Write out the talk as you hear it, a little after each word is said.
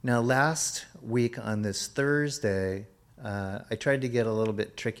Now, last week on this Thursday, I tried to get a little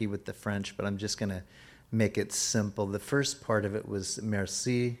bit tricky with the French, but I'm just going to make it simple. The first part of it was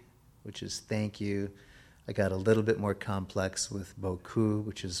merci, which is thank you. I got a little bit more complex with beaucoup,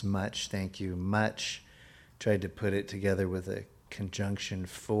 which is much, thank you, much. Tried to put it together with a conjunction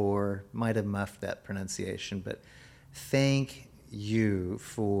for, might have muffed that pronunciation, but thank you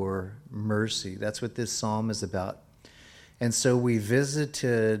for mercy. That's what this psalm is about. And so we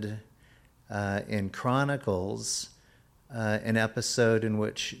visited in Chronicles an episode in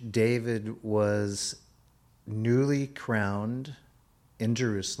which David was newly crowned in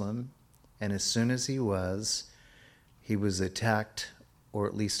Jerusalem. And as soon as he was attacked, or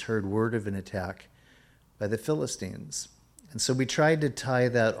at least heard word of an attack, by the Philistines. And so we tried to tie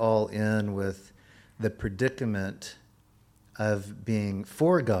that all in with the predicament of being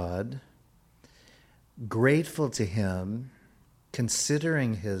for God, grateful to him,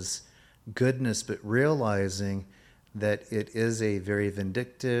 considering his goodness, but realizing that it is a very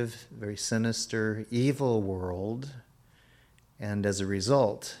vindictive, very sinister, evil world. And as a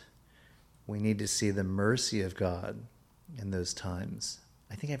result, we need to see the mercy of God in those times.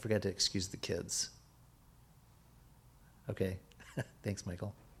 I think I forgot to excuse the kids. Okay. Thanks,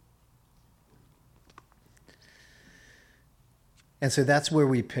 Michael. And so that's where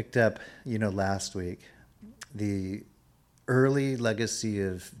we picked up, last week. The early legacy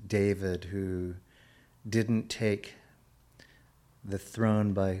of David, who didn't take the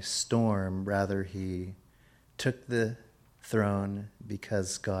throne by storm. Rather, he took the throne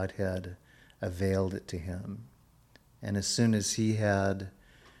because God had availed it to him. And as soon as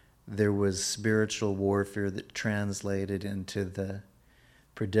there was spiritual warfare that translated into the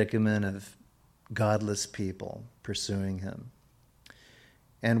predicament of godless people pursuing him.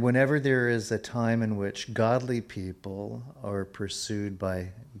 And whenever there is a time in which godly people are pursued by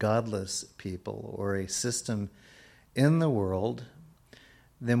godless people, or a system in the world,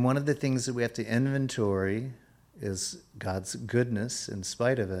 then one of the things that we have to inventory is God's goodness in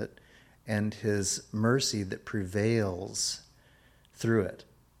spite of it, and his mercy that prevails through it.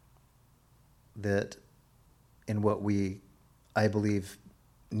 That in what I believe,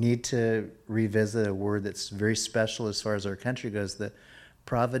 need to revisit a word that's very special as far as our country goes, the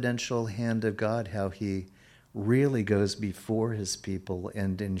providential hand of God, how he really goes before his people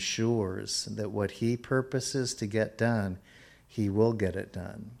and ensures that what he purposes to get done, he will get it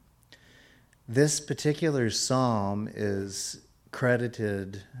done. This particular psalm is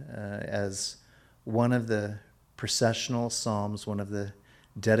credited as one of the processional psalms, one of the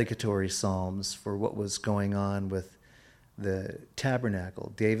dedicatory psalms for what was going on with the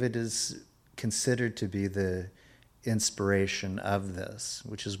tabernacle. David is considered to be the inspiration of this,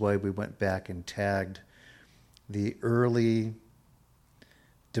 which is why we went back and tagged the early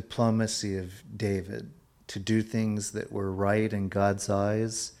diplomacy of David to do things that were right in God's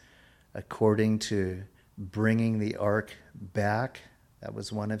eyes, according to bringing the ark back. That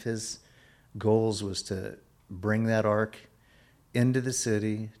was one of his goals, was to bring that ark into the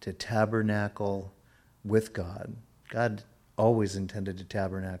city, to tabernacle with God. God always intended to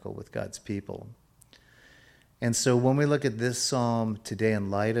tabernacle with God's people. And so when we look at this psalm today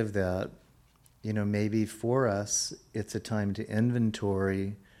in light of that, maybe for us, it's a time to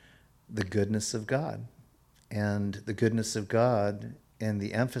inventory the goodness of God, and the goodness of God and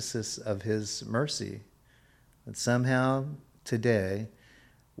the emphasis of his mercy. That somehow today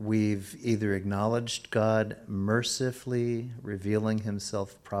we've either acknowledged God mercifully revealing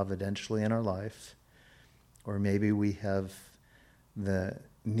himself providentially in our life, or maybe we have the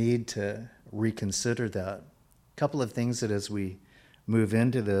need to reconsider that. Couple of things that as we move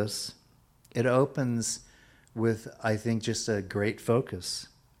into this, it opens with, I think, just a great focus.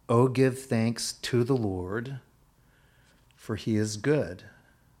 Oh, give thanks to the Lord, for he is good.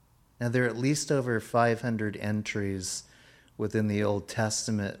 Now, there are at least over 500 entries within the Old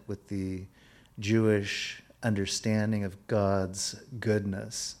Testament with the Jewish understanding of God's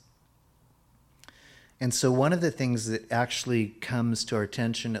goodness. And so one of the things that actually comes to our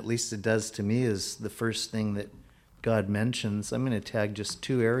attention, at least it does to me, is the first thing that God mentions. I'm going to tag just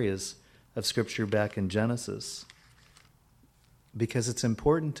two areas of Scripture back in Genesis, because it's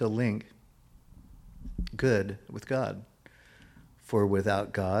important to link good with God. For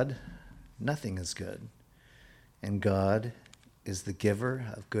without God, nothing is good. And God is the giver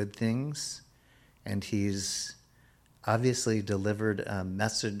of good things, and he's obviously delivered a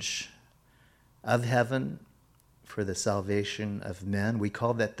message of heaven for the salvation of men. We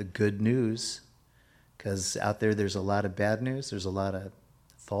call that the good news, because out there's a lot of bad news, there's a lot of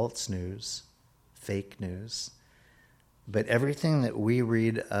false news, fake news. But everything that we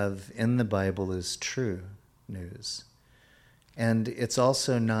read of in the Bible is true news. And it's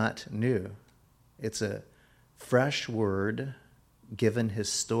also not new. It's a fresh word given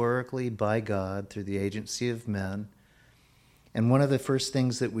historically by God through the agency of men. And one of the first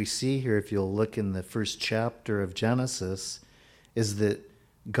things that we see here, if you'll look in the first chapter of Genesis, is that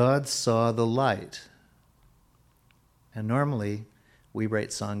God saw the light. And normally we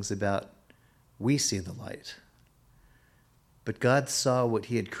write songs about we see the light. But God saw what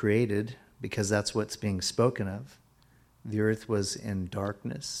he had created because that's what's being spoken of. The earth was in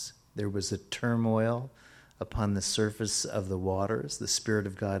darkness. There was a turmoil upon the surface of the waters. The Spirit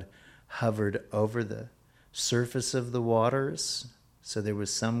of God hovered over the surface of the waters. So there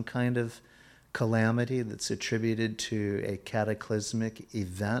was some kind of calamity that's attributed to a cataclysmic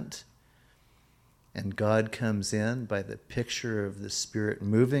event. And God comes in by the picture of the Spirit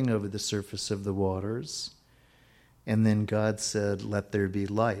moving over the surface of the waters. And then God said, "Let there be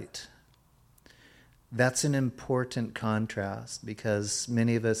light." That's an important contrast because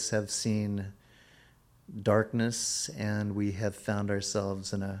many of us have seen darkness and we have found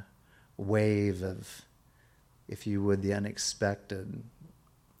ourselves in a wave of, if you would, the unexpected.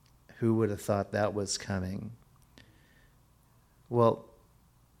 Who would have thought that was coming? Well,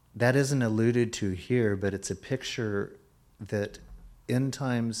 that isn't alluded to here, but it's a picture that in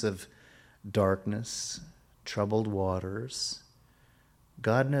times of darkness, troubled waters,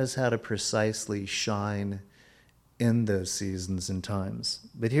 God knows how to precisely shine in those seasons and times.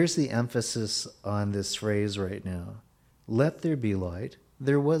 But here's the emphasis on this phrase right now. Let there be light.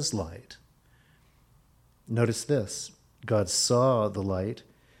 There was light. Notice this. God saw the light,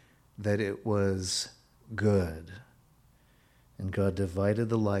 that it was good. And God divided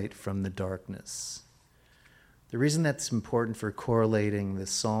the light from the darkness. The reason that's important for correlating the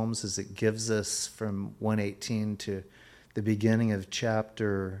Psalms is it gives us from 118 to the beginning of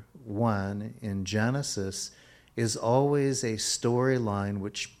chapter 1 in Genesis is always a storyline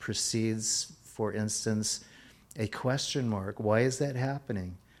which precedes, for instance, a question mark. Why is that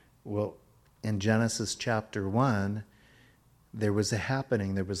happening? Well, in Genesis chapter 1, there was a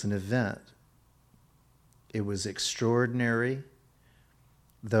happening, there was an event. It was extraordinary.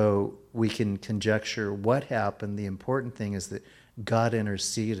 Though we can conjecture what happened, the important thing is that God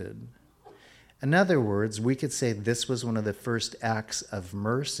interceded. In other words, we could say this was one of the first acts of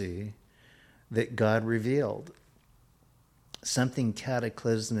mercy that God revealed. Something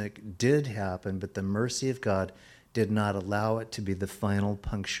cataclysmic did happen, but the mercy of God did not allow it to be the final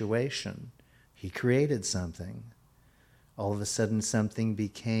punctuation. He created something. All of a sudden, something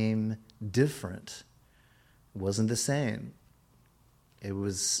became different. It wasn't the same. It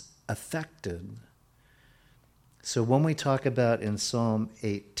was affected. So when we talk about in Psalm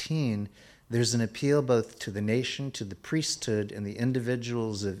 18, there's an appeal both to the nation, to the priesthood, and the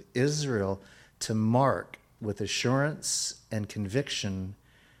individuals of Israel to mark with assurance and conviction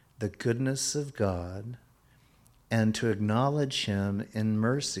the goodness of God and to acknowledge him in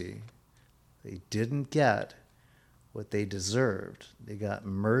mercy. They didn't get what they deserved. They got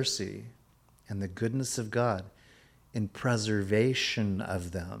mercy and the goodness of God in preservation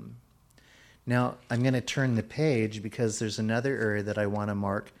of them. Now, I'm going to turn the page because there's another area that I want to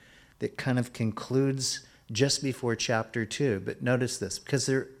mark that kind of concludes just before chapter 2. But notice this, because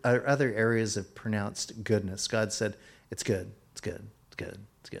there are other areas of pronounced goodness. God said, it's good, it's good, it's good,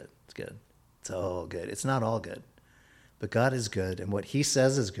 it's good, it's good. It's all good. It's not all good. But God is good, and what he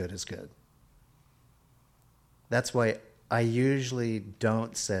says is good is good. That's why I usually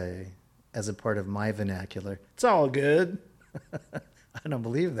don't say, as a part of my vernacular, it's all good. I don't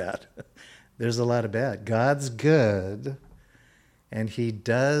believe that. There's a lot of bad. God's good, and he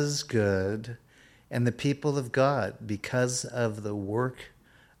does good. And the people of God, because of the work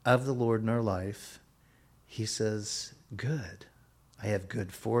of the Lord in our life, he says, good. I have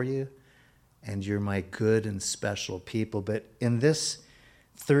good for you, and you're my good and special people. But in this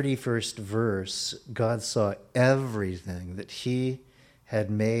 31st verse, God saw everything that he had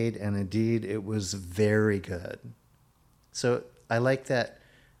made, and indeed it was very good. So I like that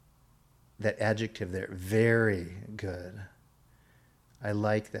adjective there, very good. I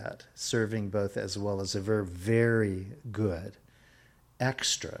like that, serving both as well as a verb, very good,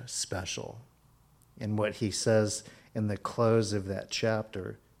 extra special. In what he says in the close of that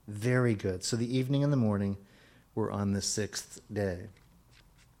chapter, very good. So the evening and the morning were on the sixth day.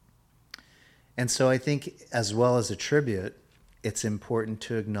 And so I think, as well as a tribute, it's important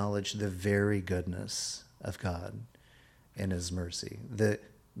to acknowledge the very goodness of God and his mercy. The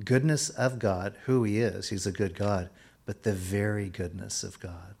goodness of God, who he is, he's a good God, but the very goodness of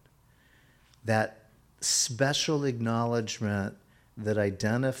God. That special acknowledgement that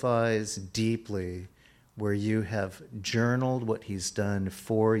identifies deeply where you have journaled what he's done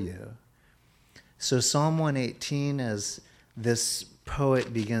for you. So Psalm 118, as this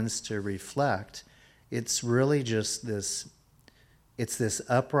poet begins to reflect, it's really just this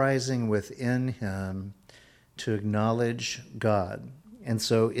uprising within him to acknowledge God. And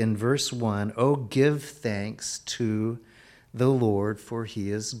so in verse 1, "Oh, give thanks to the Lord, for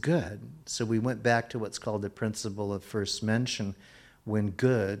he is good." So we went back to what's called the principle of first mention, when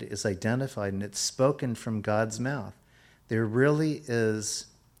good is identified and it's spoken from God's mouth. There really is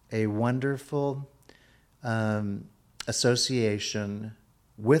a wonderful association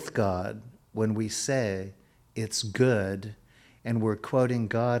with God when we say it's good, and we're quoting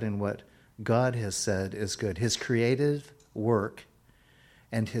God in what God has said is good. His creative work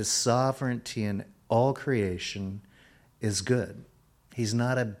and his sovereignty in all creation is good. He's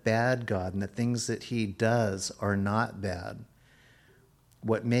not a bad God, and the things that he does are not bad.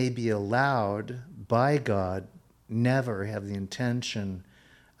 What may be allowed by God never have the intention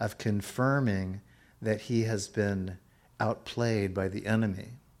of confirming that he has been outplayed by the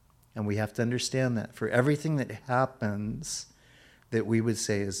enemy. And we have to understand that for everything that happens that we would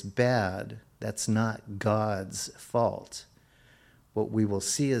say is bad, that's not God's fault. What we will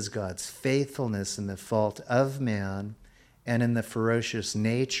see is God's faithfulness in the fault of man and in the ferocious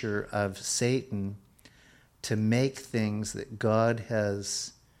nature of Satan to make things that God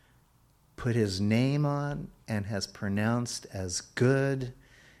has put his name on and has pronounced as good.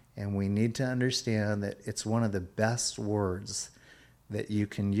 And we need to understand that it's one of the best words that you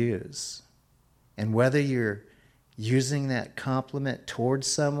can use. And whether you're using that compliment towards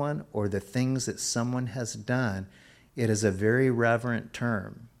someone or the things that someone has done, it is a very reverent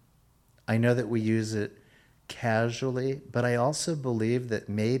term. I know that we use it casually, but I also believe that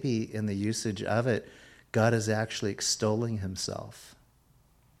maybe in the usage of it, God is actually extolling himself.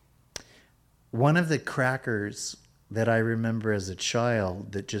 One of the crackers that I remember as a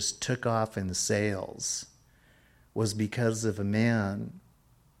child that just took off in sales was because of a man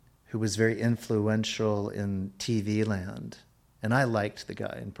who was very influential in TV land. And I liked the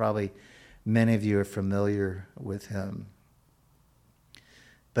guy, and probably many of you are familiar with him.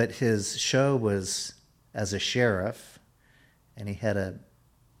 But his show was as a sheriff, and he had a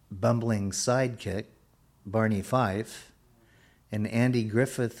bumbling sidekick, Barney Fife, and Andy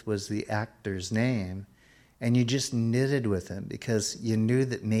Griffith was the actor's name, and you just knitted with him because you knew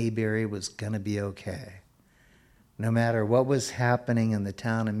that Mayberry was going to be okay. No matter what was happening in the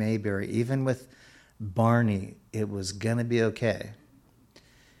town of Mayberry, even with Barney, it was going to be okay.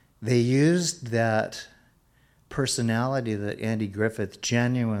 They used that personality that Andy Griffith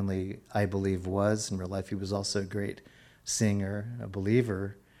genuinely, I believe, was in real life. He was also a great singer, a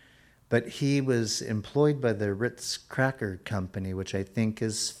believer. But he was employed by the Ritz Cracker Company, which I think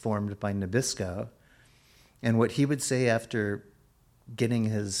is formed by Nabisco. And what he would say after getting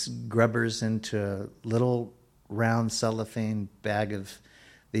his grubbers into a little round cellophane bag of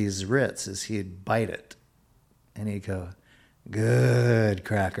these Ritz is he'd bite it. And he'd go, "Good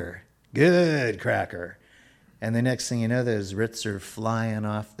cracker, good cracker." And the next thing you know, those Ritz are flying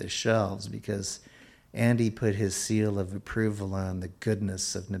off the shelves because Andy put his seal of approval on the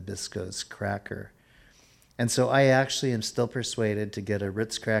goodness of Nabisco's cracker. And so I actually am still persuaded to get a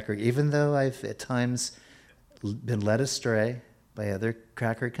Ritz cracker, even though I've at times been led astray by other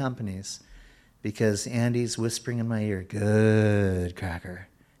cracker companies, because Andy's whispering in my ear, "Good cracker,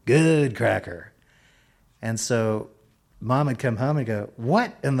 good cracker." And so Mom would come home and go,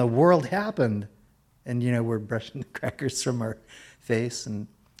 "What in the world happened?" And, we're brushing the crackers from our face. And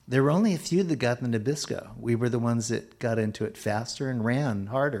there were only a few that got the Nabisco. We were the ones that got into it faster and ran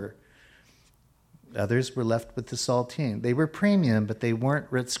harder. Others were left with the saltine. They were premium, but they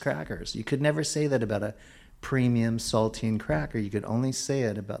weren't Ritz crackers. You could never say that about a premium saltine cracker. You could only say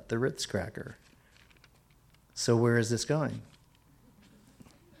it about the Ritz cracker. So where is this going?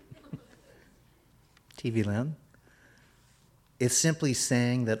 TV land? It's simply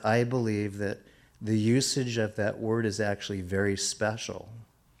saying that I believe that the usage of that word is actually very special.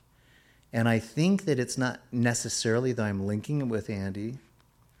 And I think that it's not necessarily that I'm linking it with Andy.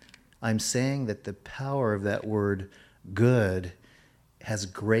 I'm saying that the power of that word good has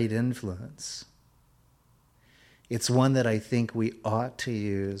great influence. It's one that I think we ought to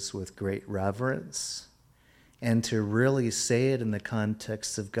use with great reverence and to really say it in the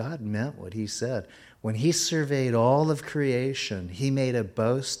context of God meant what he said. When he surveyed all of creation, he made a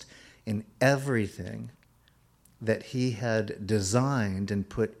boast in everything that he had designed and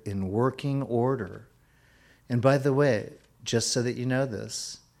put in working order. And by the way, just so that you know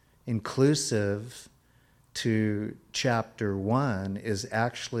this, inclusive to chapter 1 is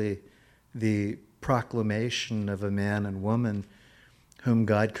actually the proclamation of a man and woman whom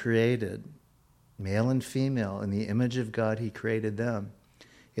God created, male and female, in the image of God he created them.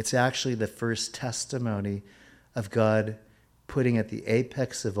 It's actually the first testimony of God putting at the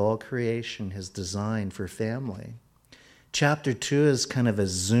apex of all creation his design for family. Chapter 2 is kind of a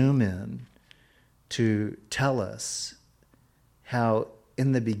zoom in to tell us how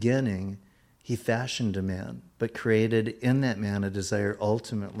in the beginning he fashioned a man, but created in that man a desire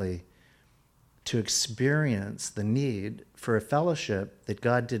ultimately to experience the need for a fellowship that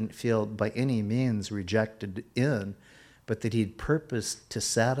God didn't feel by any means rejected in, but that he'd purposed to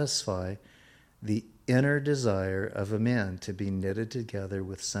satisfy the inner desire of a man to be knitted together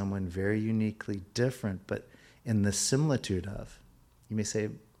with someone very uniquely different, but in the similitude of. You may say,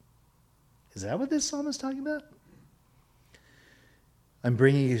 is that what this psalm is talking about? I'm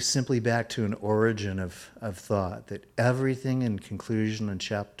bringing you simply back to an origin of thought, that everything in conclusion in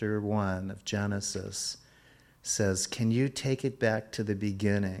chapter 1 of Genesis says, can you take it back to the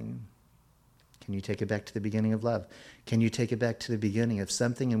beginning? Can you take it back to the beginning of love? Can you take it back to the beginning of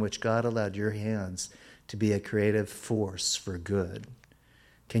something in which God allowed your hands to be a creative force for good?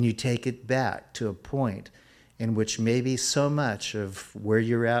 Can you take it back to a point in which maybe so much of where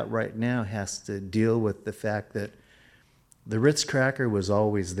you're at right now has to deal with the fact that the Ritz cracker was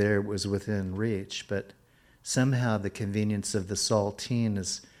always there, it was within reach, but somehow the convenience of the saltine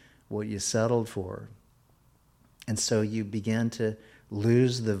is what you settled for. And so you began to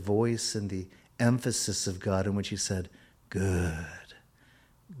lose the voice and the emphasis of God in which he said, good,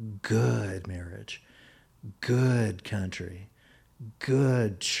 good marriage, good country,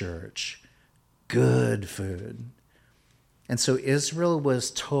 good church, good food. And so Israel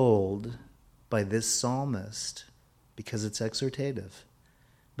was told by this psalmist, because it's exhortative.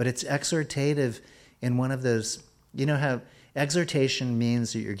 But it's exhortative in one of those, you know how exhortation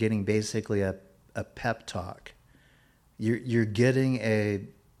means that you're getting basically a pep talk. You're getting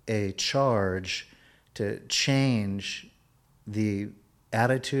a charge to change the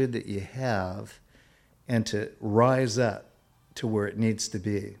attitude that you have and to rise up to where it needs to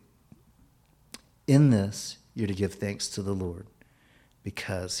be. In this, you're to give thanks to the Lord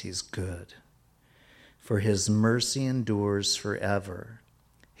because he's good. For his mercy endures forever.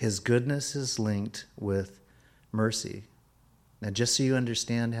 His goodness is linked with mercy. Now, just so you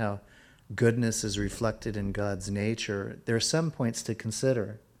understand how goodness is reflected in God's nature, there are some points to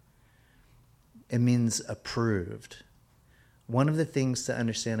consider. It means approved. One of the things to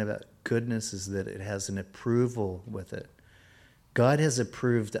understand about goodness is that it has an approval with it. God has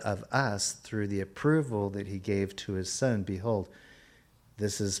approved of us through the approval that he gave to his Son. Behold,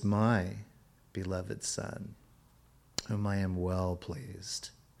 this is my beloved Son, whom I am well pleased.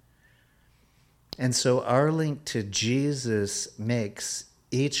 And so our link to Jesus makes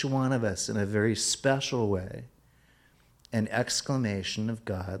each one of us in a very special way an exclamation of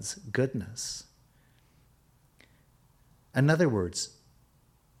God's goodness. In other words,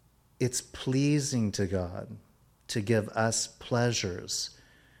 it's pleasing to God to give us pleasures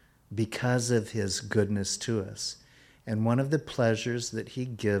because of his goodness to us. And one of the pleasures that he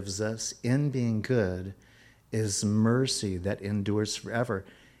gives us in being good is mercy that endures forever.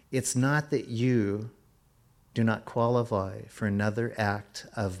 It's not that you do not qualify for another act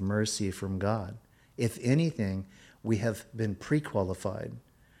of mercy from God. If anything, we have been pre-qualified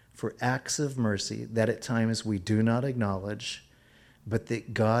for acts of mercy that at times we do not acknowledge, but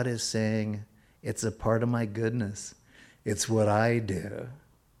that God is saying, it's a part of my goodness. It's what I do.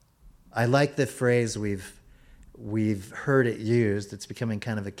 I like the phrase we've heard it used. It's becoming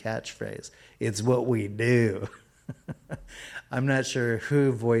kind of a catchphrase. It's what we do. I'm not sure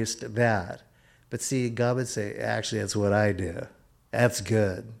who voiced that. But see, God would say, actually, that's what I do. That's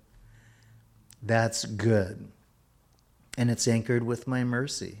good. That's good. And it's anchored with my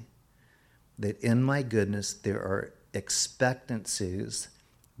mercy. That in my goodness, there are expectancies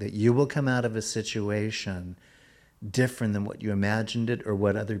that you will come out of a situation different than what you imagined it or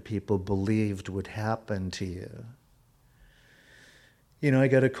what other people believed would happen to you. You know, I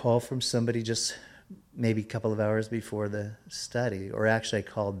got a call from somebody just maybe a couple of hours before the study, or actually I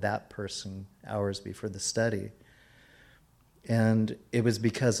called that person hours before the study. And it was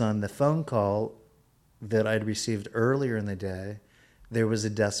because on the phone call that I'd received earlier in the day, there was a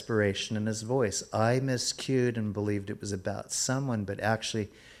desperation in his voice. I miscued and believed it was about someone, but actually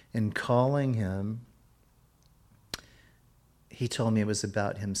in calling him, he told me it was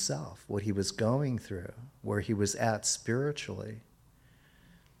about himself, what he was going through, where he was at spiritually.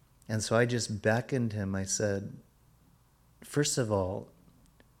 And so I just beckoned him. I said, first of all,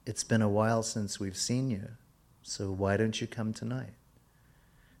 it's been a while since we've seen you. So why don't you come tonight?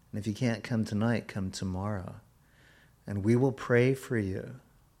 And if you can't come tonight, come tomorrow. And we will pray for you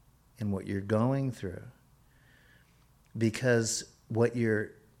in what you're going through. Because what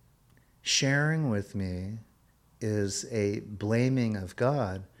you're sharing with me is a blaming of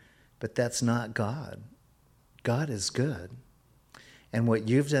God, but that's not God. God is good. And what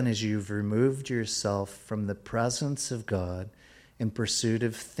you've done is you've removed yourself from the presence of God in pursuit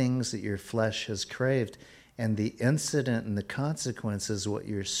of things that your flesh has craved. And the incident and the consequence is what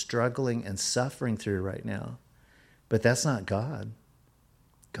you're struggling and suffering through right now. But that's not God.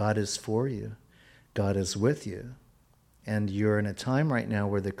 God is for you. God is with you. And you're in a time right now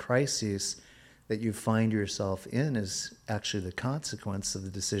where the crisis that you find yourself in is actually the consequence of the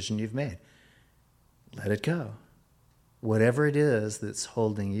decision you've made. Let it go. Whatever it is that's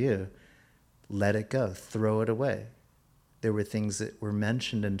holding you, let it go. Throw it away. There were things that were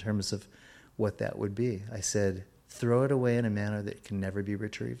mentioned in terms of what that would be. I said, throw it away in a manner that can never be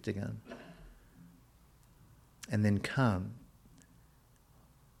retrieved again. And then come.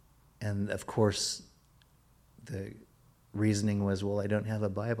 And of course, the reasoning was, well, I don't have a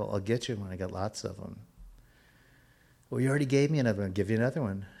Bible. I'll get you one. I got lots of them. Well, you already gave me another one. I'll give you another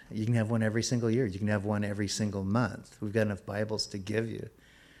one. You can have one every single year. You can have one every single month. We've got enough Bibles to give you.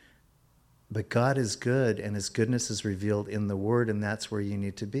 But God is good, and his goodness is revealed in the Word, and that's where you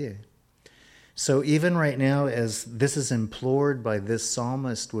need to be. So even right now, as this is implored by this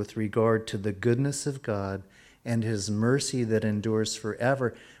psalmist with regard to the goodness of God and his mercy that endures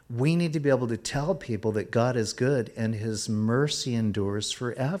forever, we need to be able to tell people that God is good and his mercy endures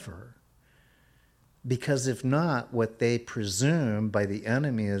forever. Because if not, what they presume by the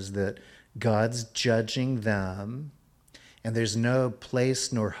enemy is that God's judging them and there's no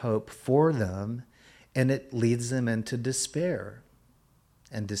place nor hope for them, and it leads them into despair.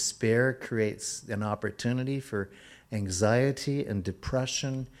 And despair creates an opportunity for anxiety and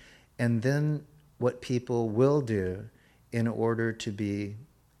depression. And then what people will do in order to be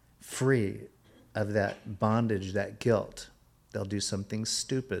free of that bondage, that guilt, they'll do something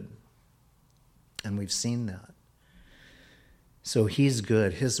stupid. And we've seen that. So he's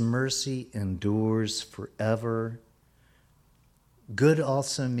good. His mercy endures forever. Good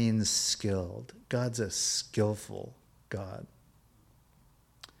also means skilled. God's a skillful God.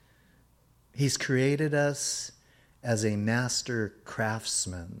 He's created us as a master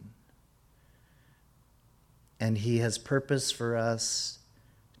craftsman. And he has purpose for us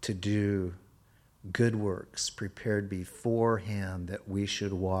to do good works prepared beforehand that we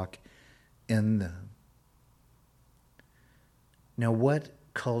should walk in them. Now, what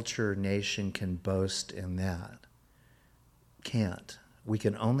culture, nation can boast in that? Can't. We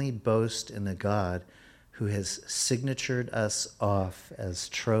can only boast in a God who has signatured us off as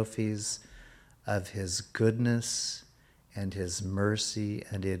trophies of his goodness and his mercy,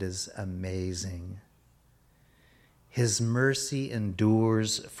 and it is amazing. His mercy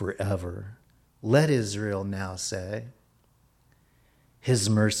endures forever. Let Israel now say, his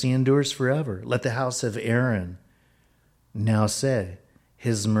mercy endures forever. Let the house of Aaron now say,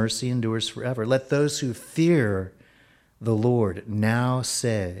 his mercy endures forever. Let those who fear the Lord now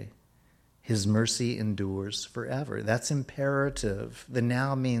say, his mercy endures forever. That's imperative. The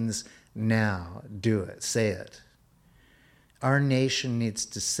now means now. Do it. Say it. Our nation needs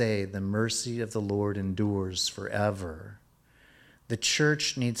to say, the mercy of the Lord endures forever. The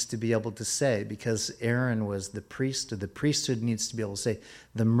church needs to be able to say, because Aaron was the priest, the priesthood needs to be able to say,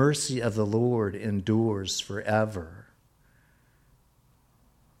 the mercy of the Lord endures forever.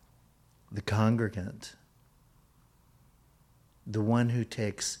 The congregant, the one who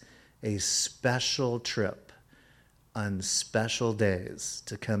takes a special trip on special days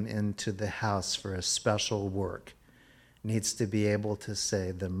to come into the house for a special work, needs to be able to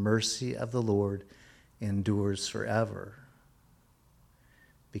say, the mercy of the Lord endures forever.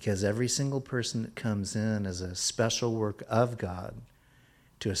 Because every single person that comes in as a special work of God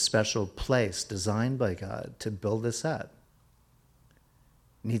to a special place designed by God to build us up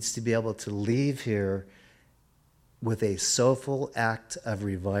needs to be able to leave here with a soulful act of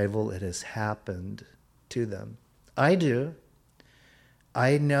revival that has happened to them. I do.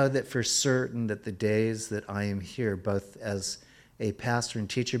 I know that for certain that the days that I am here, both as a pastor and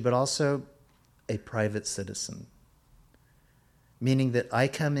teacher, but also a private citizen, meaning that I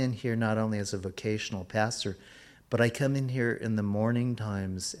come in here not only as a vocational pastor, but I come in here in the morning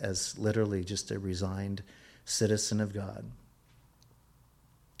times as literally just a resigned citizen of God.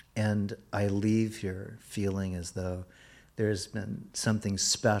 And I leave here feeling as though there's been something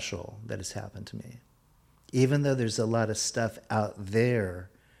special that has happened to me. Even though there's a lot of stuff out there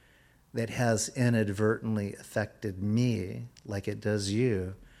that has inadvertently affected me like it does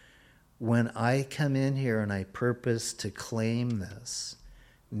you, when I come in here and I purpose to claim this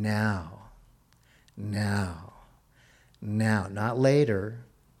now, not later.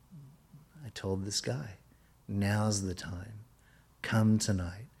 I told this guy, now's the time. Come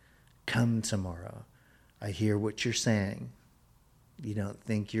tonight. Come tomorrow. I hear what you're saying. You don't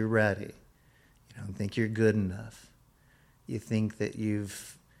think you're ready. You don't think you're good enough. You think that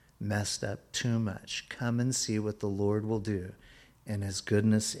you've messed up too much. Come and see what the Lord will do in his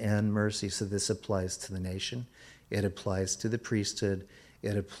goodness and mercy. So this applies to the nation. It applies to the priesthood.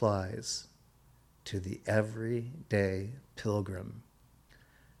 It applies to the everyday pilgrim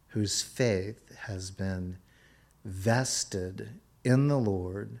whose faith has been vested in the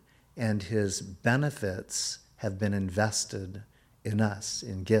Lord, and his benefits have been invested in us,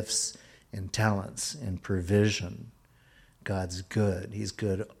 in gifts, in talents, in provision. God's good. He's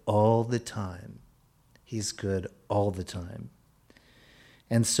good all the time. He's good all the time.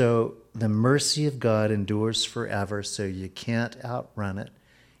 And so the mercy of God endures forever, so you can't outrun it,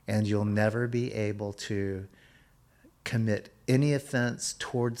 and you'll never be able to commit any offense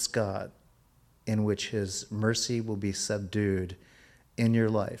towards God in which his mercy will be subdued in your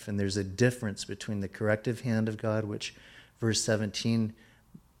life. And there's a difference between the corrective hand of God, which verse 17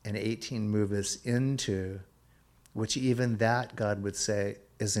 and 18 move us into, which even that God would say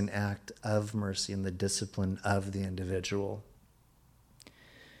is an act of mercy and the discipline of the individual.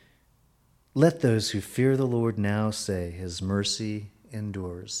 Let those who fear the Lord now say, his mercy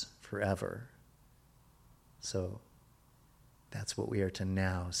endures forever. So that's what we are to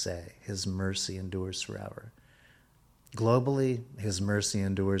now say. His mercy endures forever. Globally, his mercy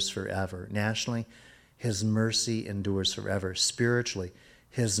endures forever. Nationally, his mercy endures forever. Spiritually,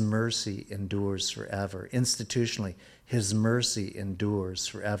 his mercy endures forever. Institutionally, his mercy endures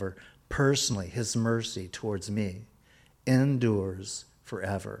forever. Personally, his mercy towards me endures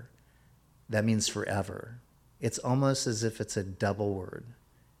forever. That means forever. It's almost as if it's a double word.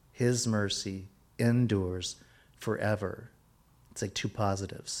 His mercy endures forever. It's like two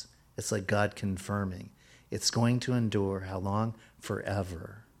positives. It's like God confirming. It's going to endure how long?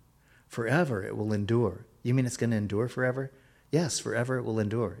 Forever. Forever it will endure. You mean it's going to endure forever? Yes, forever it will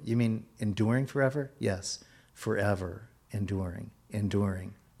endure. You mean enduring forever? Yes, forever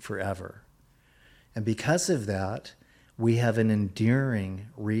enduring, forever. And because of that, we have an enduring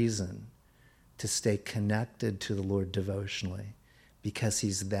reason to stay connected to the Lord devotionally, because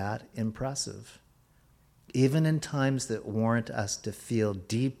he's that impressive. Even in times that warrant us to feel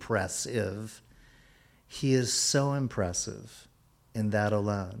depressive, he is so impressive in that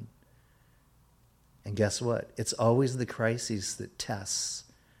alone. And guess what? It's always the crises that tests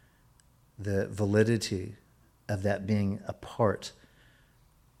the validity of that being a part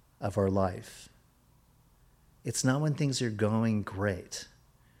of our life. It's not when things are going great.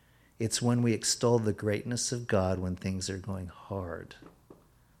 It's when we extol the greatness of God when things are going hard.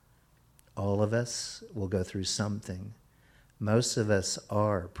 All of us will go through something. Most of us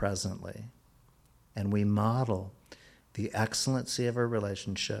are presently. And we model the excellency of our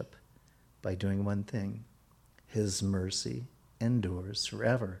relationship by doing one thing. His mercy endures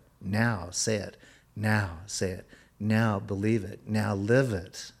forever. Now say it. Now say it. Now believe it. Now live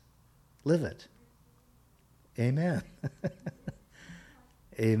it. Live it. Amen.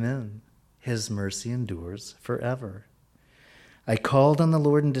 Amen. His mercy endures forever. I called on the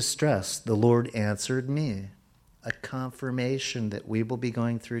Lord in distress. The Lord answered me. A confirmation that we will be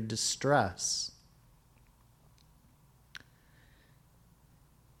going through distress.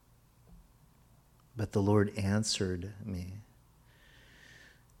 But the Lord answered me.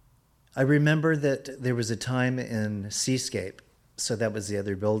 I remember that there was a time in Seascape, so that was the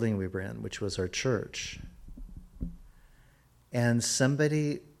other building we were in, which was our church. And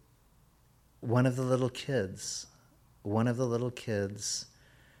one of the little kids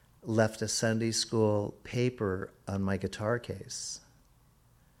left a Sunday school paper on my guitar case.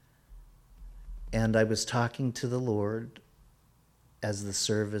 And I was talking to the Lord as the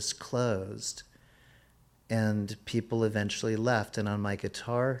service closed, and people eventually left. And on my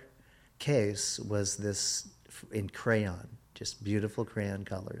guitar case was this in crayon, just beautiful crayon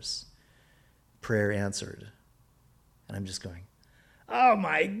colors, prayer answered. And I'm just going, oh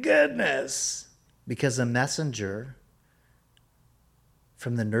my goodness! Because a messenger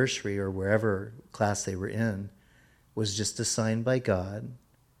from the nursery or wherever class they were in was just assigned by God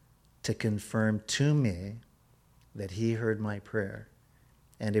to confirm to me that he heard my prayer.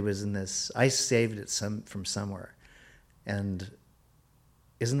 And it was in this, I saved it from somewhere. And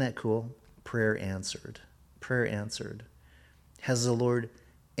isn't that cool? Prayer answered. Prayer answered. Has the Lord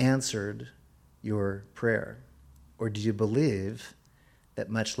answered your prayer? Or do you believe that,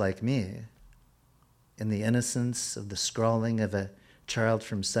 much like me, in the innocence of the scrawling of a child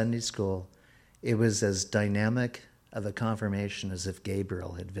from Sunday school, it was as dynamic of a confirmation as if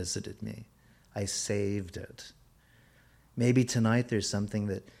Gabriel had visited me? I saved it. Maybe tonight there's something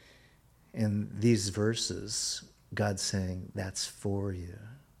that in these verses, God's saying, that's for you.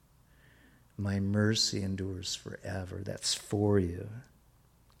 My mercy endures forever. That's for you.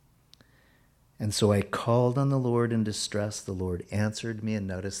 And so I called on the Lord in distress. The Lord answered me, and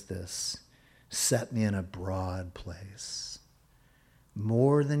notice this, set me in a broad place.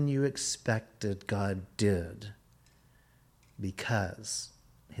 More than you expected, God did, because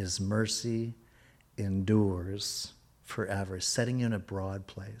his mercy endures forever, setting you in a broad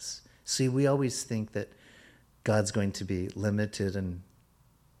place. See, we always think that God's going to be limited in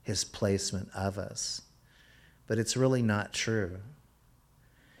his placement of us, but it's really not true.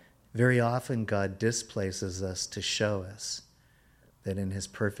 Very often God displaces us to show us that in his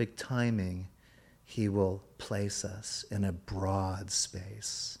perfect timing, he will place us in a broad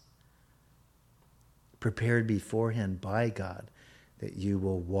space, prepared beforehand by God, that you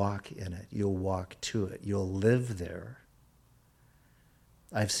will walk in it, you'll walk to it, you'll live there.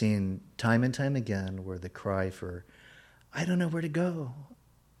 I've seen time and time again where the cry for, I don't know where to go,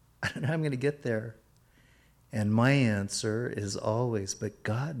 I don't know how I'm going to get there. And my answer is always, but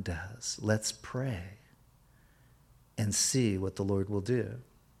God does. Let's pray and see what the Lord will do.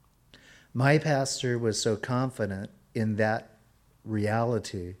 My pastor was so confident in that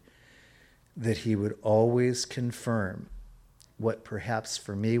reality that he would always confirm what perhaps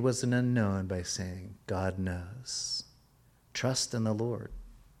for me was an unknown by saying, God knows. Trust in the Lord.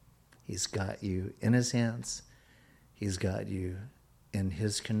 He's got you in his hands. He's got you in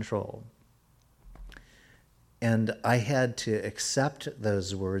his control. And I had to accept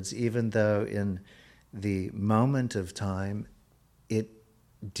those words, even though in the moment of time, it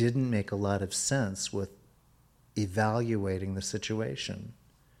didn't make a lot of sense with evaluating the situation.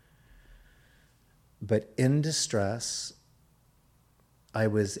 But in distress, I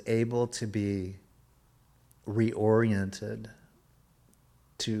was able to be reoriented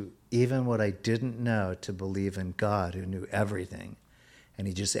to even what I didn't know, to believe in God who knew everything. And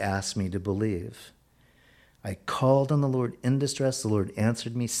he just asked me to believe. I called on the Lord in distress. The Lord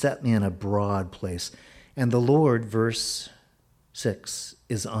answered me, set me in a broad place. And the Lord, verse 6,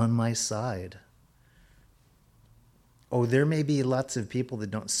 is on my side. Oh, there may be lots of people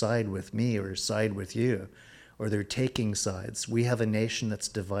that don't side with me or side with you, or they're taking sides. We have a nation that's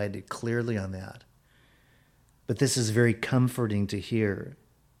divided clearly on that. But this is very comforting to hear.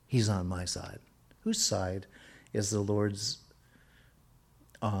 He's on my side. Whose side is the Lord's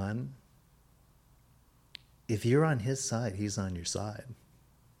on? If you're on his side, he's on your side.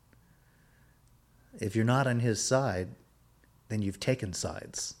 If you're not on his side, then you've taken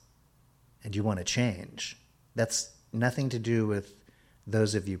sides and you want to change. That's nothing to do with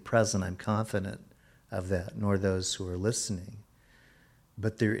those of you present, I'm confident of that, nor those who are listening.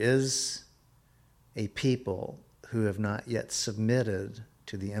 But there is a people who have not yet submitted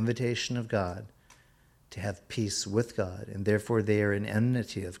to the invitation of God to have peace with God, and therefore they are in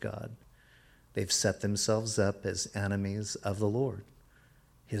enmity of God. They've set themselves up as enemies of the Lord.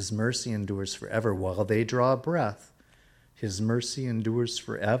 His mercy endures forever. While they draw breath, his mercy endures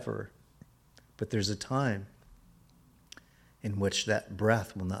forever. But there's a time in which that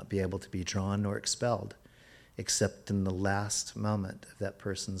breath will not be able to be drawn nor expelled, except in the last moment of that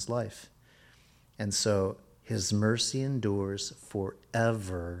person's life. And so his mercy endures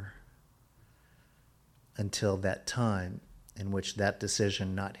forever until that time in which that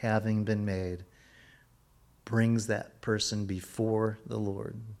decision, not having been made, brings that person before the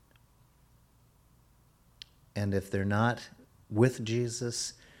Lord. And if they're not with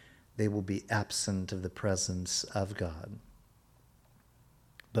Jesus, they will be absent of the presence of God.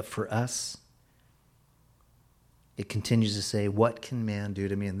 But for us, it continues to say, what can man do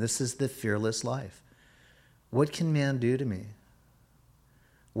to me? And this is the fearless life. What can man do to me?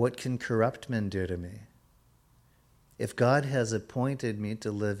 What can corrupt men do to me? If God has appointed me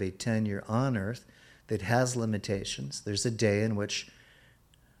to live a tenure on earth that has limitations, there's a day in which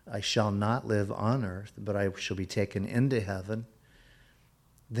I shall not live on earth, but I shall be taken into heaven,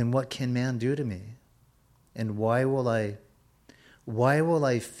 then what can man do to me? And why will I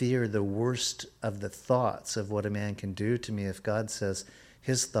fear the worst of the thoughts of what a man can do to me if God says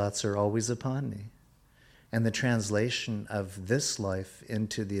his thoughts are always upon me? And the translation of this life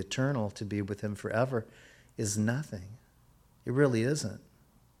into the eternal, to be with him forever, is nothing. It really isn't.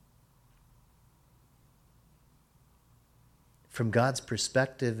 From God's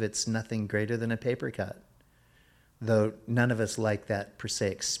perspective, it's nothing greater than a paper cut. Though none of us like that per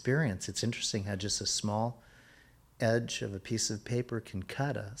se experience, it's interesting how just a small edge of a piece of paper can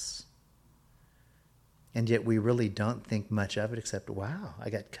cut us. And yet we really don't think much of it except, wow, I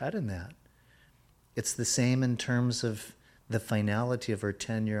got cut in that. It's the same in terms of the finality of our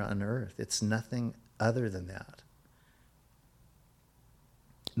tenure on earth. It's nothing other than that.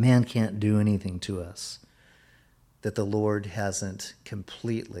 Man can't do anything to us that the Lord hasn't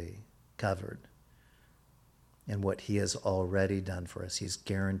completely covered in what he has already done for us. He's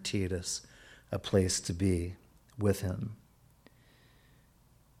guaranteed us a place to be with him.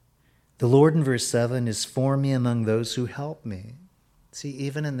 The Lord in verse 7 is for me among those who help me. See,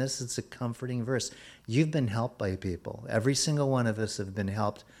 even in this, it's a comforting verse. You've been helped by people. Every single one of us have been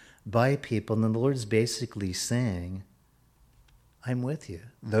helped by people. And the Lord's basically saying, I'm with you.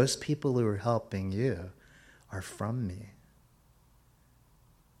 Those people who are helping you are from me.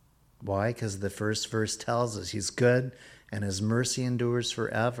 Why? Because the first verse tells us he's good and his mercy endures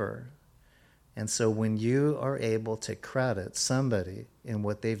forever. And so when you are able to credit somebody in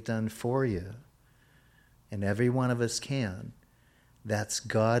what they've done for you, and every one of us can, that's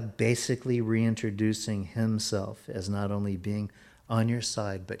God basically reintroducing himself as not only being on your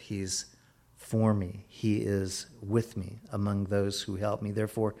side, but he's for me. He is with me among those who help me.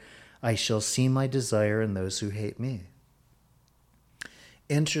 Therefore, I shall see my desire in those who hate me.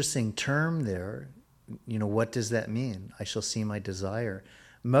 Interesting term there. What does that mean? I shall see my desire.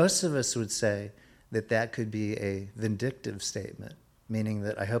 Most of us would say that that could be a vindictive statement, meaning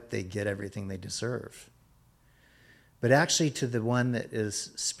that I hope they get everything they deserve. But actually, to the one that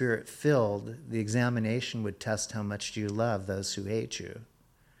is spirit-filled, the examination would test how much do you love those who hate you.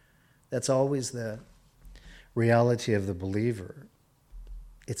 That's always the reality of the believer.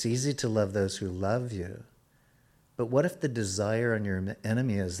 It's easy to love those who love you. But what if the desire on your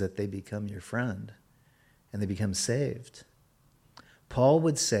enemy is that they become your friend and they become saved? Paul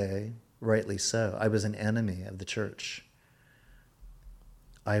would say, rightly so, I was an enemy of the church.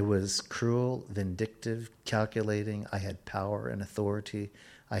 I was cruel, vindictive, calculating. I had power and authority.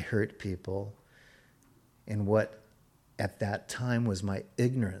 I hurt people in what at that time was my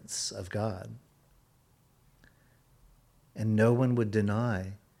ignorance of God. And no one would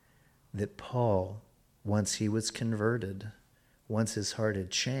deny that Paul, once he was converted, once his heart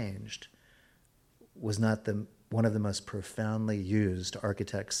had changed, was not one of the most profoundly used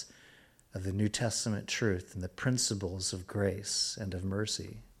architects of the New Testament truth and the principles of grace and of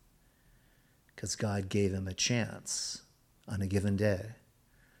mercy, because God gave him a chance on a given day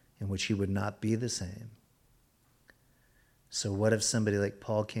in which he would not be the same. So what if somebody like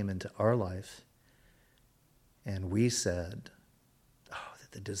Paul came into our life and we said,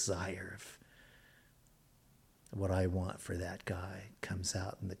 that the desire of what I want for that guy comes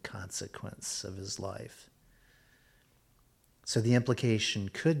out in the consequence of his life. So the implication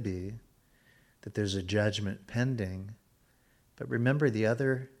could be that there's a judgment pending. But remember, the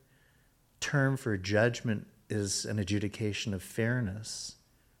other term for judgment is an adjudication of fairness,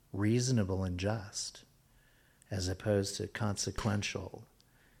 reasonable and just, as opposed to consequential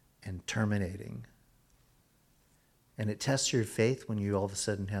and terminating. And it tests your faith when you all of a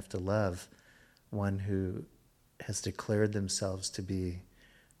sudden have to love one who has declared themselves to be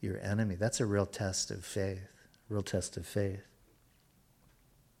your enemy. That's a real test of faith, real test of faith.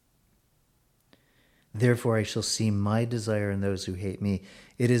 Therefore, I shall see my desire in those who hate me.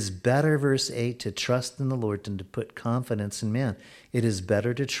 It is better, verse 8, to trust in the Lord than to put confidence in man. It is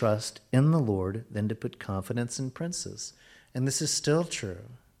better to trust in the Lord than to put confidence in princes. And this is still true.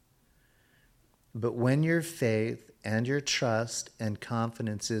 But when your faith and your trust and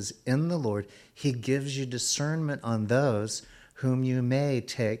confidence is in the Lord, he gives you discernment on those whom you may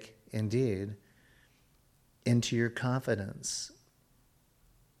take, indeed, into your confidence,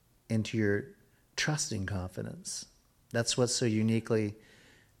 into your trusting confidence. That's what's so uniquely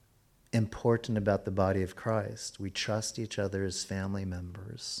important about the body of Christ. We trust each other as family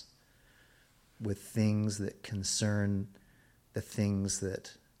members with things that concern the things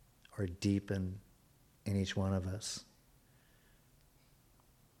that are deep in each one of us.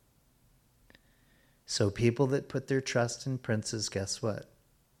 So people that put their trust in princes, guess what?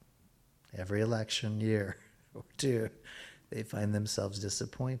 Every election year or two, they find themselves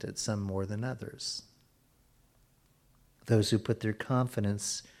disappointed, some more than others. Those who put their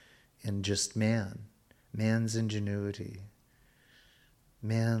confidence in just man's ingenuity,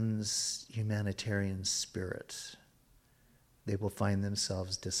 man's humanitarian spirit, they will find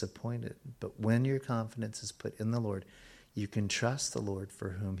themselves disappointed. But when your confidence is put in the Lord, you can trust the Lord for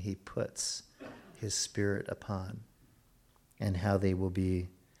whom he puts his spirit upon. and how they will be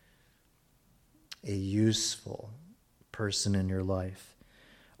a useful person in your life.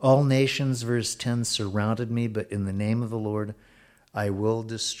 All nations, verse 10, surrounded me, but in the name of the Lord, I will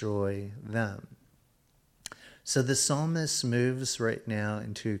destroy them. So the psalmist moves right now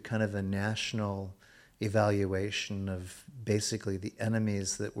into kind of a national evaluation of basically the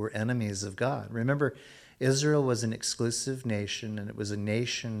enemies that were enemies of God. Remember, Israel was an exclusive nation, and it was a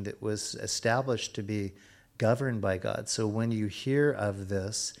nation that was established to be governed by God. So when you hear of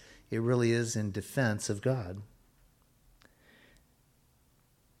this, it really is in defense of God.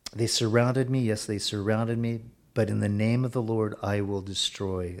 They surrounded me, yes, they surrounded me, but in the name of the Lord I will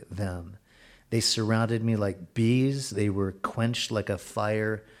destroy them. They surrounded me like bees, they were quenched like a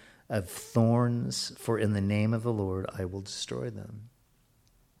fire of thorns, for in the name of the Lord I will destroy them.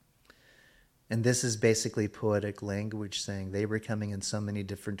 And this is basically poetic language saying they were coming in so many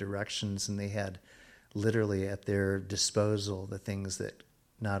different directions, and they had literally at their disposal the things that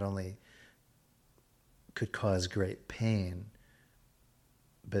not only could cause great pain,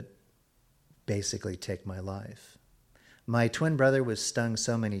 but basically take my life. My twin brother was stung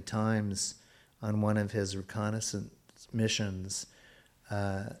so many times on one of his reconnaissance missions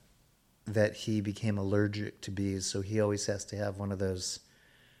that he became allergic to bees, so he always has to have one of those,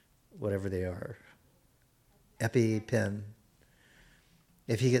 whatever they are, EpiPen.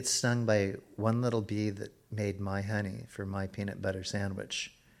 If he gets stung by one little bee that made my honey for my peanut butter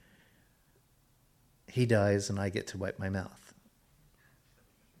sandwich, he dies and I get to wipe my mouth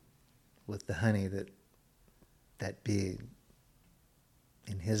with the honey that bee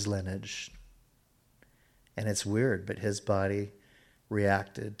in his lineage. And it's weird, but his body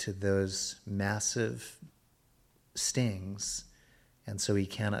reacted to those massive stings, and so he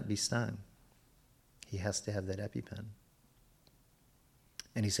cannot be stung. He has to have that EpiPen.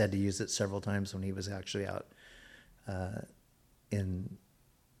 And he's had to use it several times when he was actually out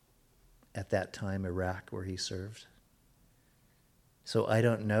at that time, Iraq, where he served. So I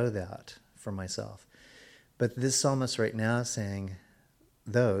don't know that for myself. But this psalmist right now is saying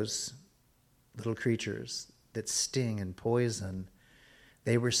those little creatures that sting and poison,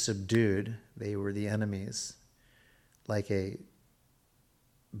 they were subdued. They were the enemies, like a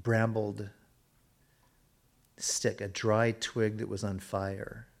brambled stick, a dry twig that was on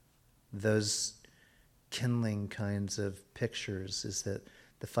fire. Those kindling kinds of pictures is that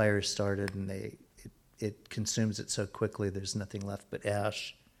the fire started and it consumes it so quickly there's nothing left but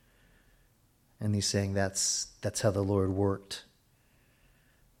ash. And he's saying that's how the Lord worked.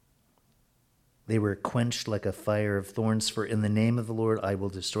 They were quenched like a fire of thorns, for in the name of the Lord I will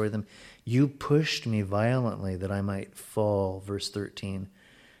destroy them. You pushed me violently that I might fall, verse 13.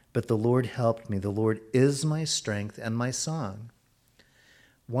 But the Lord helped me. The Lord is my strength and my song.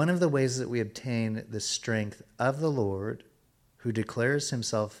 One of the ways that we obtain the strength of the Lord, who declares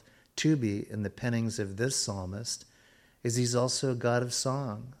himself to be in the pennings of this psalmist, is he's also a God of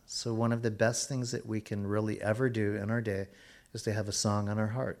song. So one of the best things that we can really ever do in our day is to have a song on our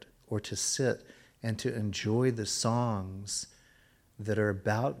heart, or to sit and to enjoy the songs that are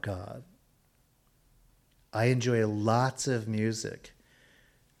about God. I enjoy lots of music.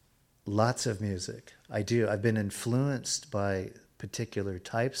 Lots of music. I do. I've been influenced by particular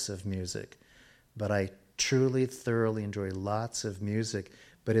types of music, but I truly, thoroughly enjoy lots of music.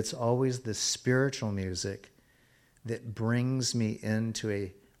 But it's always the spiritual music that brings me into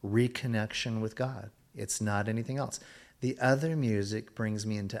a reconnection with God. It's not anything else. The other music brings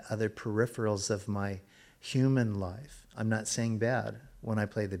me into other peripherals of my human life. I'm not saying bad. When I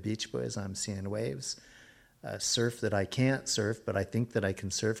play the Beach Boys, I'm seeing waves. Surf that I can't surf, but I think that I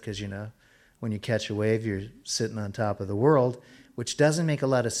can surf because, you know, when you catch a wave, you're sitting on top of the world, which doesn't make a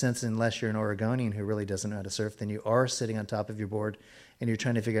lot of sense unless you're an Oregonian who really doesn't know how to surf. Then you are sitting on top of your board and you're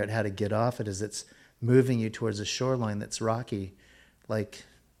trying to figure out how to get off it as it's moving you towards a shoreline that's rocky, like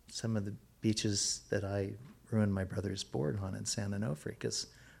some of the beaches that I ruined my brother's board on in San Onofre because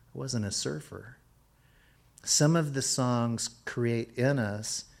I wasn't a surfer. Some of the songs create in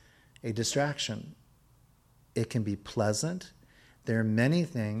us a distraction. It can be pleasant. There are many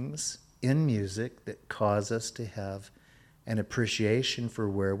things in music that cause us to have an appreciation for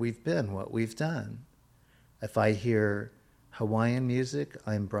where we've been, what we've done. If I hear Hawaiian music,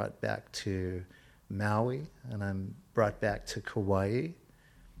 I'm brought back to Maui, and I'm brought back to Kauai,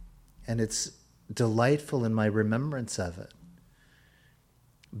 and it's delightful in my remembrance of it.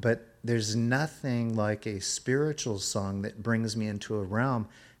 But there's nothing like a spiritual song that brings me into a realm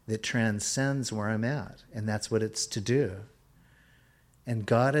that transcends where I'm at, and that's what it's to do. And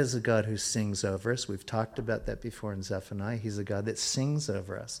God is a God who sings over us. We've talked about that before in Zephaniah. He's a God that sings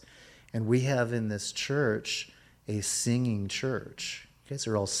over us. And we have in this church a singing church. You guys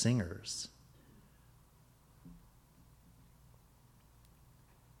are all singers.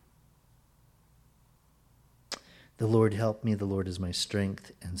 The Lord help me, the Lord is my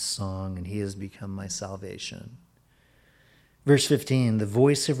strength and song, and he has become my salvation. Verse 15, the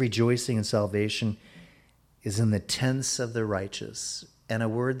voice of rejoicing and salvation is in the tents of the righteous. And a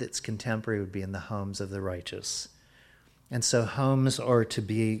word that's contemporary would be in the homes of the righteous. And so homes are to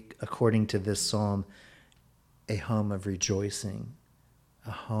be, according to this psalm, a home of rejoicing,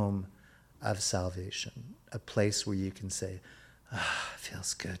 a home of salvation, a place where you can say, it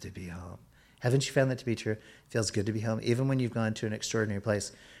feels good to be home. Haven't you found that to be true? It feels good to be home. Even when you've gone to an extraordinary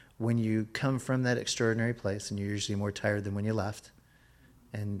place, when you come from that extraordinary place, and you're usually more tired than when you left,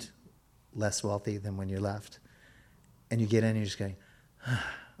 and less wealthy than when you left, and you get in and you're just going,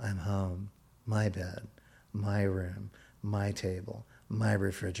 I'm home, my bed, my room, my table, my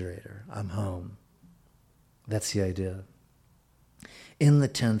refrigerator, I'm home. That's the idea. In the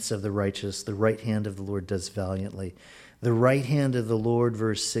tents of the righteous, the right hand of the Lord does valiantly. The right hand of the Lord,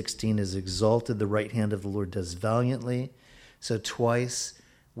 verse 16, is exalted. The right hand of the Lord does valiantly. So twice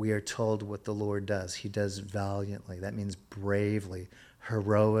we are told what the Lord does. He does valiantly. That means bravely,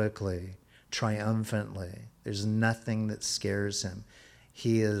 heroically, triumphantly. There's nothing that scares him.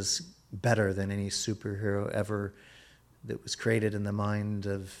 He is better than any superhero ever that was created in the mind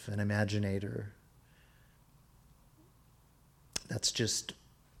of an imaginator. That's just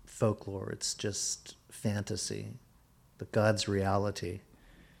folklore. It's just fantasy. But God's reality.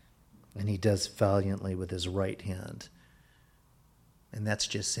 And he does valiantly with his right hand. And that's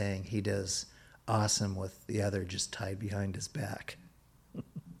just saying he does awesome with the other just tied behind his back.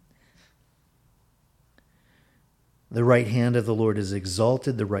 The right hand of the Lord is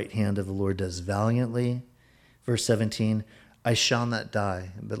exalted. The right hand of the Lord does valiantly. Verse 17, I shall not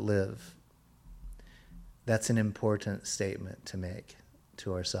die, but live. That's an important statement to make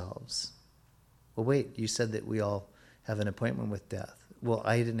to ourselves. Well, wait, you said that we all have an appointment with death. Well,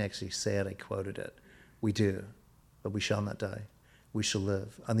 I didn't actually say it, I quoted it. We do, but we shall not die. We shall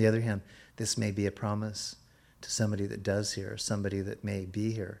live. On the other hand, this may be a promise to somebody that does hear, somebody that may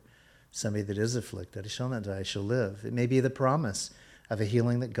be here, somebody that is afflicted. I shall not die, I shall live. It may be the promise of a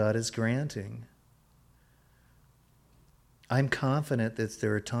healing that God is granting. I'm confident that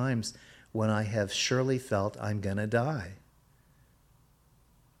there are times when I have surely felt I'm going to die.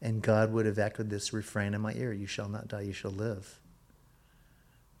 And God would have echoed this refrain in my ear, you shall not die, you shall live.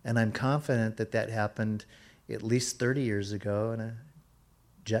 And I'm confident that that happened at least 30 years ago in a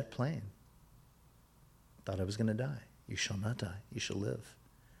jet plane. Thought I was going to die. You shall not die, you shall live.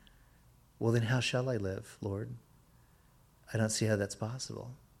 Well, then how shall I live, Lord? I don't see how that's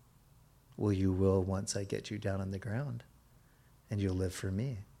possible. Well, you will once I get you down on the ground, and you'll live for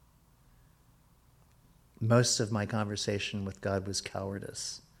me. Most of my conversation with God was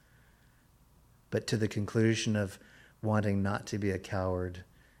cowardice. But to the conclusion of wanting not to be a coward,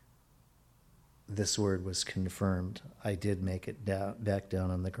 this word was confirmed. I did make it back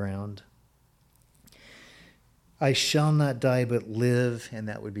down on the ground. I shall not die but live, and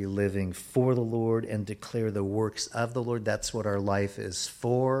that would be living for the Lord and declare the works of the Lord. That's what our life is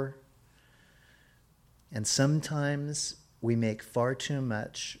for. And sometimes we make far too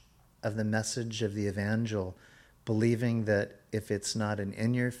much of the message of the evangel, believing that if it's not an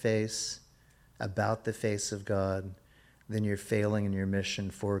in-your-face, about the face of God, then you're failing in your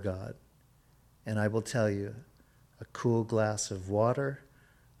mission for God. And I will tell you, a cool glass of water,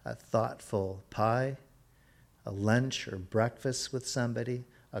 a thoughtful pie, a lunch or breakfast with somebody,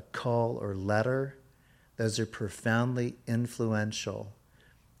 a call or letter, those are profoundly influential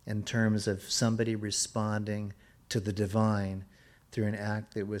in terms of somebody responding to the divine through an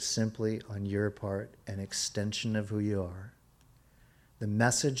act that was simply, on your part, an extension of who you are. The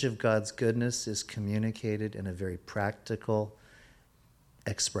message of God's goodness is communicated in a very practical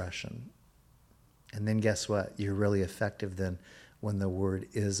expression. And then guess what? You're really effective then when the word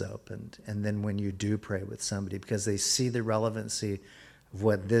is opened. And then when you do pray with somebody, because they see the relevancy of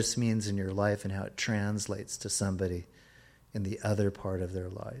what this means in your life and how it translates to somebody in the other part of their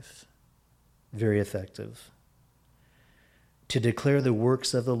life. Very effective. To declare the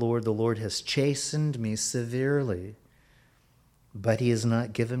works of the Lord has chastened me severely, but he has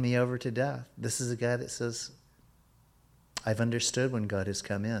not given me over to death. This is a guy that says, I've understood when God has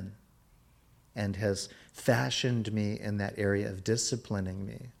come in and has fashioned me in that area of disciplining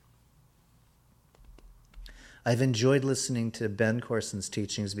me. I've enjoyed listening to Ben Corson's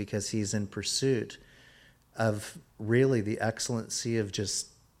teachings because he's in pursuit of really the excellency of just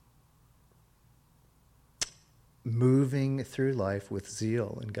moving through life with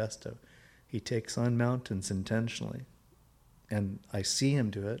zeal and gusto. He takes on mountains intentionally. And I see him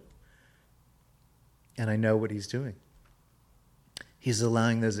do it. And I know what he's doing. He's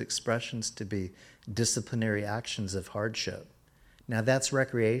allowing those expressions to be disciplinary actions of hardship. Now that's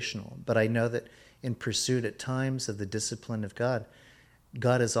recreational, but I know that in pursuit at times of the discipline of God,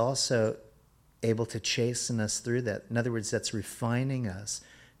 God is also able to chasten us through that. In other words, that's refining us,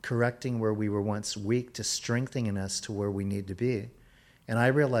 correcting where we were once weak to strengthening us to where we need to be. And I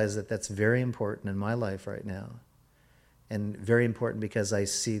realize that that's very important in my life right now. And very important because I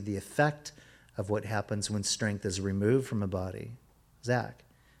see the effect of what happens when strength is removed from a body. Zach.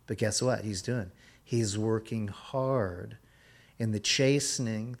 But guess what he's doing? He's working hard in the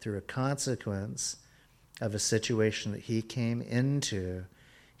chastening through a consequence of a situation that he came into.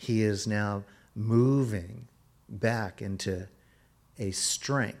 He is now moving back into a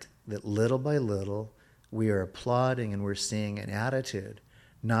strength that little by little we are applauding, and we're seeing an attitude,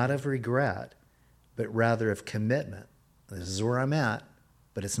 not of regret, but rather of commitment. This is where I'm at,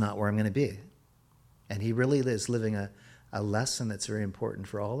 but it's not where I'm going to be. And he really is living a lesson that's very important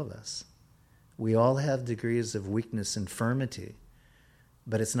for all of us. We all have degrees of weakness, infirmity,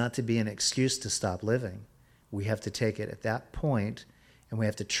 but it's not to be an excuse to stop living. We have to take it at that point, and we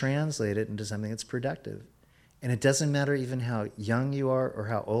have to translate it into something that's productive. And it doesn't matter even how young you are or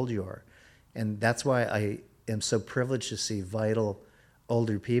how old you are. And that's why I am so privileged to see vital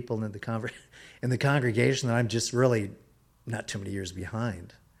older people in the congregation that I'm just really not too many years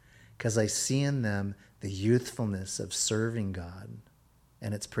behind, because I see in them the youthfulness of serving God,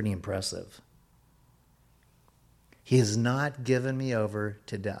 and it's pretty impressive. He has not given me over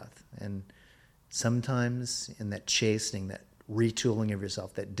to death. And sometimes in that chastening, that retooling of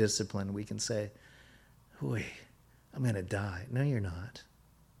yourself, that discipline, we can say, "Wait, I'm going to die." No, you're not.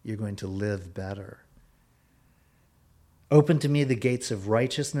 You're going to live better. Open to me the gates of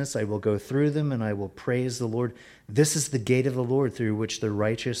righteousness. I will go through them, and I will praise the Lord. This is the gate of the Lord through which the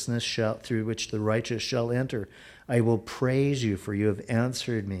righteous shall enter. I will praise you, for you have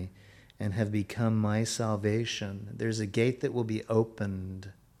answered me and have become my salvation. There's a gate that will be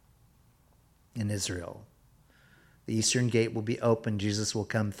opened in Israel. The eastern gate will be opened. Jesus will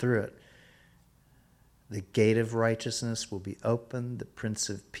come through it. The gate of righteousness will be opened. The Prince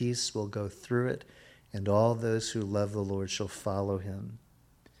of Peace will go through it, and all those who love the Lord shall follow him.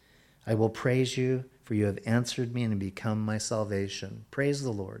 I will praise you, for you have answered me and become my salvation. Praise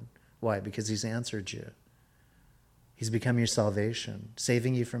the Lord. Why? Because he's answered you. He's become your salvation,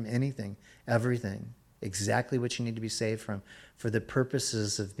 saving you from anything, everything, exactly what you need to be saved from, for the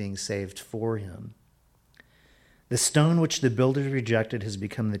purposes of being saved for him. The stone which the builders rejected has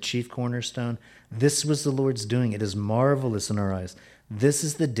become the chief cornerstone. This was the Lord's doing. It is marvelous in our eyes. This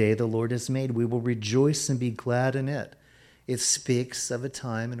is the day the Lord has made. We will rejoice and be glad in it. It speaks of a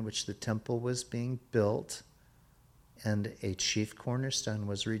time in which the temple was being built and a chief cornerstone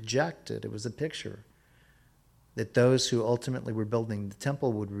was rejected. It was a picture that those who ultimately were building the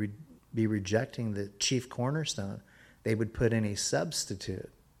temple would be rejecting the chief cornerstone. They would put in a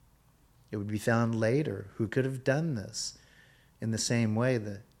substitute. It would be found later. Who could have done this? In the same way,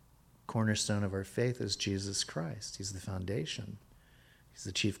 the cornerstone of our faith is Jesus Christ. He's the foundation. He's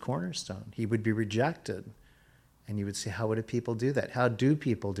the chief cornerstone. He would be rejected. And you would say, how would people do that? How do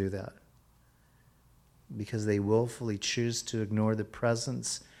people do that? Because they willfully choose to ignore the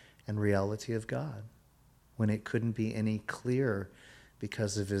presence and reality of God, when it couldn't be any clearer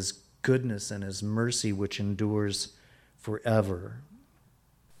because of his goodness and his mercy, which endures forever.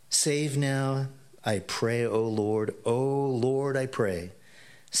 Save now, I pray, O Lord. O Lord, I pray,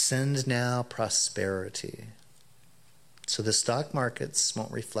 send now prosperity. So the stock markets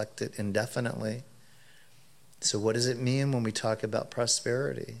won't reflect it indefinitely. So what does it mean when we talk about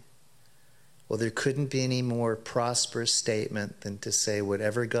prosperity? Well, there couldn't be any more prosperous statement than to say,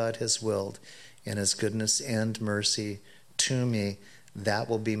 whatever God has willed in his goodness and mercy to me, that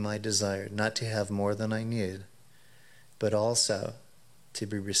will be my desire, not to have more than I need, but also to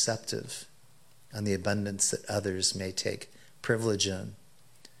be receptive on the abundance that others may take privilege in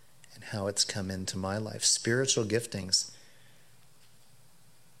and how it's come into my life. Spiritual giftings.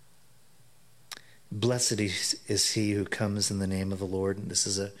 Blessed is he who comes in the name of the Lord. And this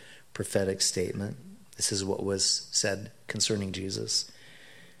is a prophetic statement. This is what was said concerning Jesus.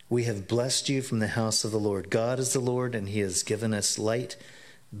 We have blessed you from the house of the Lord. God is the Lord, and he has given us light.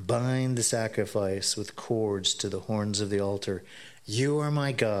 Bind the sacrifice with cords to the horns of the altar. You are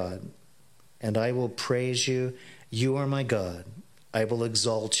my God, and I will praise you. You are my God. I will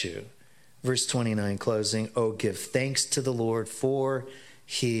exalt you. Verse 29, closing. Oh, give thanks to the Lord, for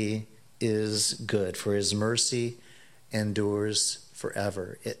he is good, for his mercy endures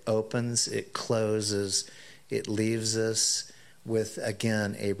forever. It opens, it closes, it leaves us with,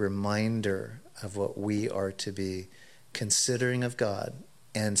 again, a reminder of what we are to be considering of God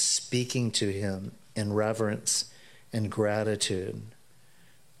and speaking to him in reverence and gratitude.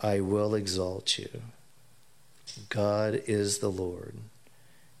 I will exalt you. God is the Lord.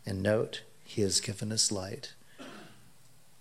 And note, he has given us light.